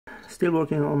still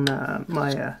working on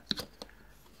my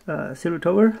silver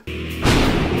tower.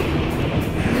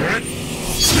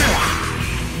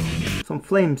 Some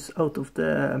flames out of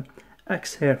the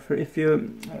axe here. For if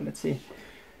you let's see,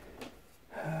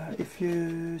 if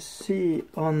you see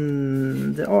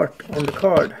on the art on the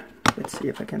card, let's see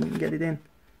if I can get it in.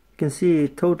 You can see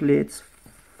totally it's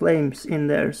flames in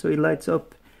there, so it lights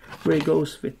up where it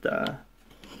goes with the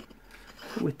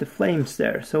flames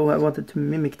there. So I wanted to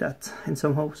mimic that in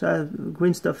somehow. So I have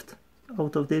green stuffed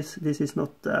out of this. This is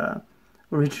not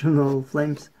original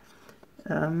flames.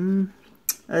 I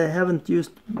haven't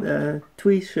used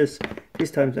tweezers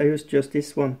this time. I used just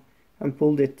this one and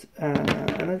pulled it,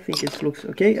 and I think it looks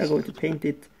okay. I'm going to paint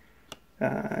it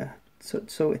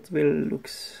so it will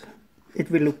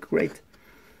look great.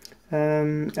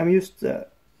 I'm used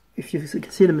if you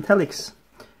can see the metallics,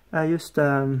 I used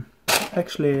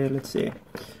actually, let's see,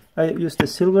 I used the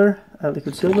silver,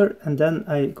 liquid silver, and then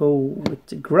I go with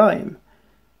the grime,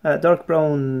 dark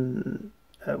brown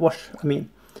wash, I mean,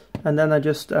 and then I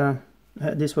just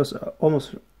this was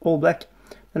almost all black.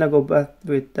 Then I go back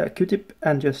with Q-tip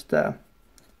and just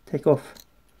take off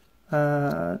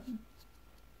what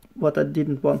I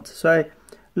didn't want. So I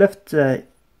left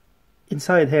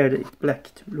inside here the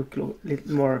black to look a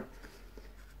little more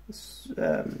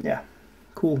yeah,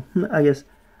 cool, I guess.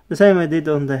 The same I did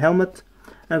on the helmet.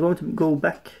 I'm going to go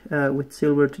back with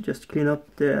silver to just clean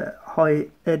up the high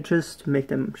edges to make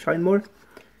them shine more.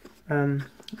 And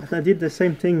I did the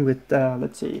same thing with,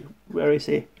 let's see, where is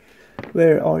he?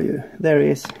 Where are you? There he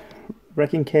is,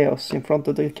 wrecking chaos in front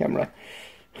of the camera.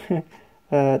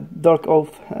 Dark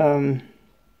Oath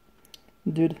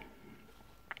dude.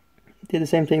 Did the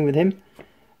same thing with him.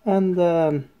 And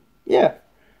yeah,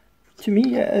 to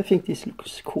me, I think this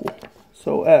looks cool.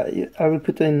 So I will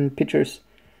put in pictures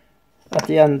at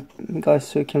the end, guys,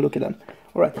 so you can look at them.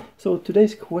 Alright, so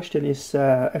today's question is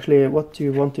actually what do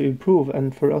you want to improve,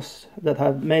 and for us that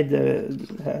have made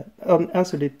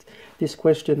answered this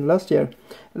question last year.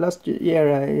 Last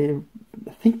year I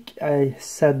think I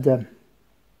said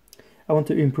I want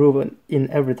to improve in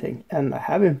everything, and I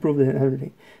have improved in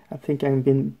everything. I think I've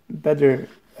been better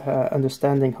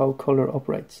understanding how color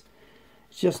operates.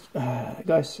 It's just,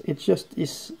 guys, it just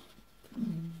is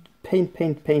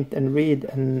paint, and read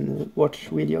and watch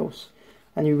videos,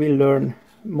 and you will learn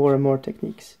more and more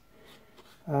techniques.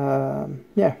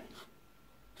 Yeah.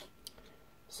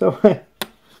 So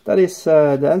that is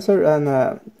the answer, and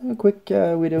a quick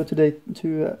video today.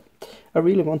 I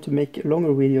really want to make longer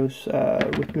videos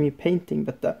with me painting,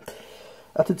 but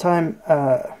at the time,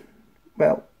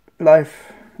 well,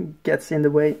 life gets in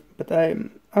the way. But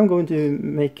I'm going to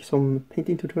make some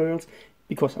painting tutorials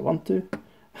because I want to.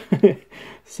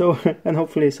 So, and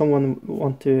hopefully someone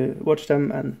want to watch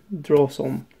them and draw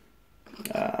some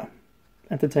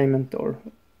entertainment or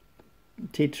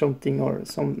teach something or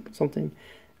something.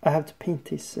 I have to paint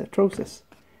his trousers.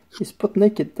 He's put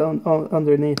naked down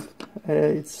underneath.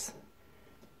 It's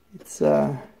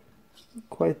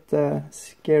quite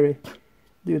scary,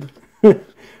 dude.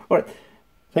 Alright,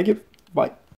 thank you,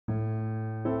 bye.